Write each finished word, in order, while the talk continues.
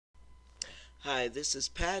Hi, this is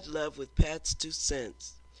patlove with Pat's 2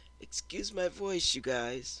 cents. Excuse my voice, you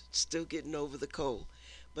guys. Still getting over the cold.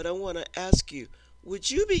 But I want to ask you,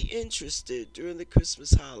 would you be interested during the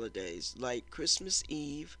Christmas holidays, like Christmas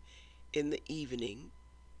Eve in the evening,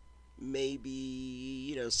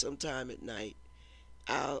 maybe, sometime at night?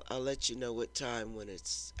 I'll let you know what time when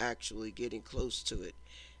it's actually getting close to it.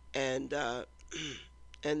 And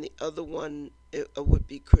and the other one it would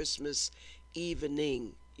be Christmas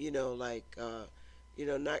evening.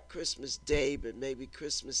 Not Christmas Day, but maybe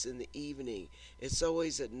Christmas in the evening. It's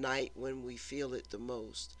always at night when we feel it the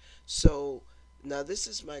most. So now this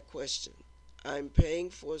is my question. I'm paying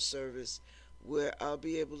for a service where I'll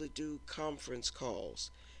be able to do conference calls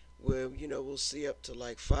where we'll see up to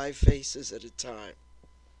like 5 faces at a time.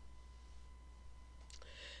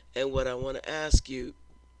 And what I want to ask you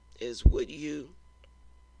is, would you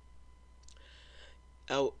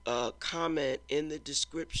comment in the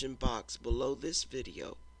description box below this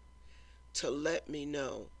video to let me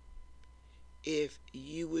know if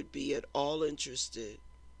you would be at all interested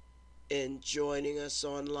in joining us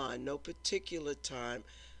online. No particular time.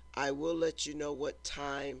 I will let you know what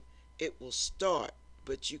time it will start,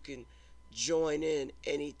 but you can join in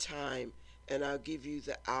anytime, and I'll give you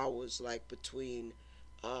the hours, like between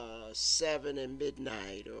 7 and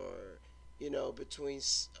midnight, or between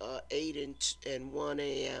 8 and 1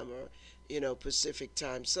 a.m., or Pacific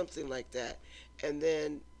time, something like that. And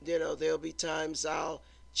then there'll be times I'll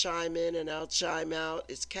chime in and I'll chime out.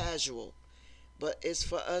 It's casual, but it's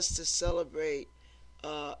for us to celebrate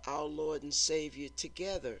our Lord and Savior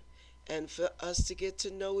together, and for us to get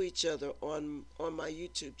to know each other on my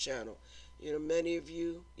YouTube channel. Many of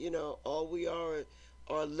you, all we are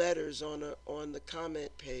letters on the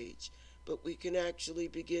comment page, but we can actually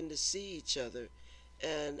begin to see each other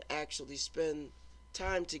and actually spend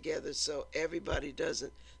time together, so everybody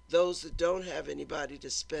doesn't, those that don't have anybody to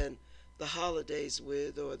spend the holidays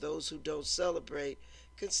with, or those who don't celebrate,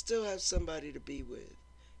 can still have somebody to be with,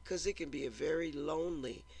 because it can be a very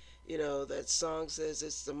lonely, that song says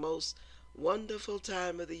it's the most wonderful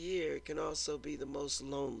time of the year. It can also be the most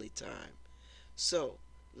lonely time. So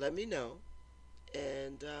let me know,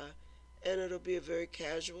 and it'll be a very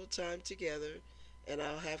casual time together, and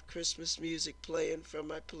I'll have Christmas music playing from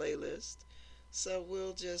my playlist. So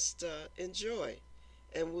we'll just enjoy,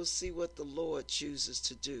 and we'll see what the Lord chooses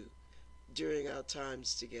to do during our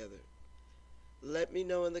times together. Let me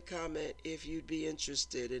know in the comment if you'd be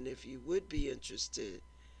interested, and if you would be interested,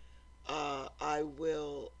 I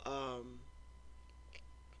will.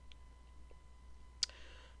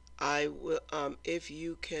 If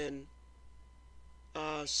you can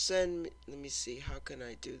send me. Let me see. How can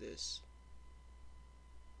I do this?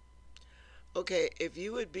 Okay, if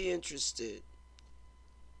you would be interested,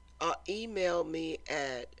 email me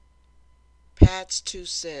at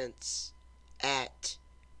pats2cents at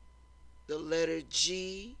the letter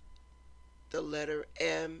G, the letter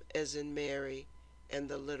M as in Mary, and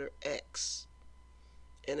the letter X.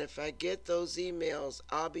 And if I get those emails,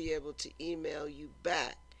 I'll be able to email you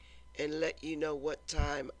back and let you know what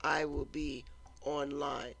time I will be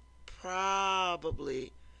online.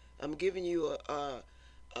 Probably, I'm giving you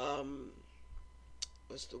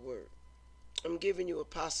what's the word? I'm giving you a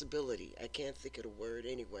possibility. I can't think of the word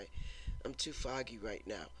anyway. I'm too foggy right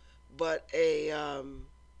now. But a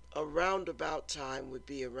roundabout time would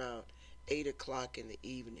be around 8 o'clock in the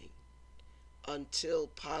evening until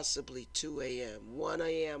possibly 2 a.m., 1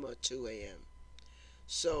 a.m. or 2 a.m.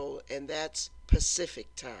 So, and that's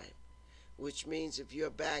Pacific time, which means if you're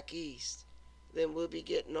back east, then we'll be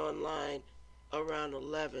getting online around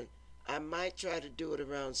 11. I might try to do it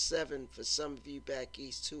around 7 for some of you back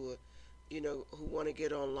east who are, who want to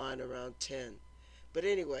get online around 10. But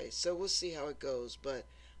anyway, so we'll see how it goes. But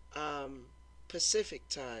Pacific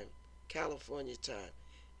time, California time,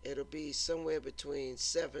 it'll be somewhere between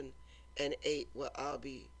 7 and 8 where I'll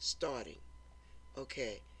be starting.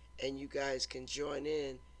 Okay, and you guys can join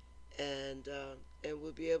in, and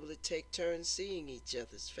we'll be able to take turns seeing each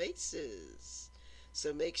other's faces.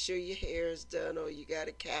 So make sure your hair is done, or you got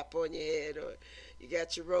a cap on your head, or you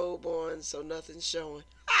got your robe on so nothing's showing.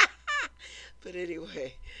 But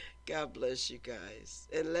anyway, God bless you guys.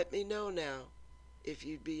 And let me know now if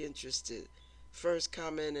you'd be interested. First,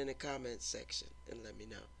 comment in the comment section and let me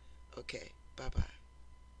know. Okay, bye-bye.